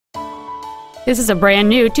This is a brand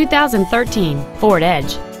new 2013 Ford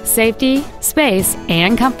Edge. Safety, space,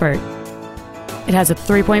 and comfort. It has a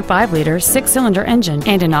 3.5-liter six-cylinder engine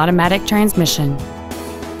and an automatic transmission.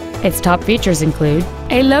 Its top features include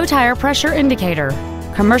a low-tire pressure indicator,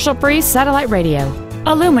 commercial-free satellite radio,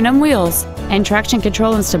 aluminum wheels, and traction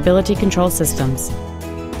control and stability control systems.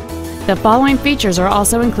 The following features are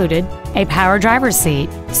also included: a power driver's seat,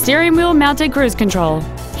 steering wheel mounted cruise control,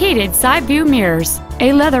 heated side view mirrors,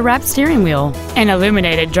 a leather-wrapped steering wheel, an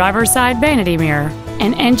illuminated driver's side vanity mirror,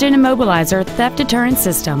 an engine immobilizer theft deterrent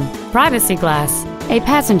system, privacy glass, a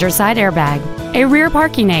passenger side airbag, a rear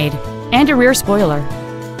parking aid, and a rear spoiler.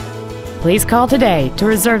 Please call today to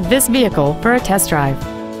reserve this vehicle for a test drive.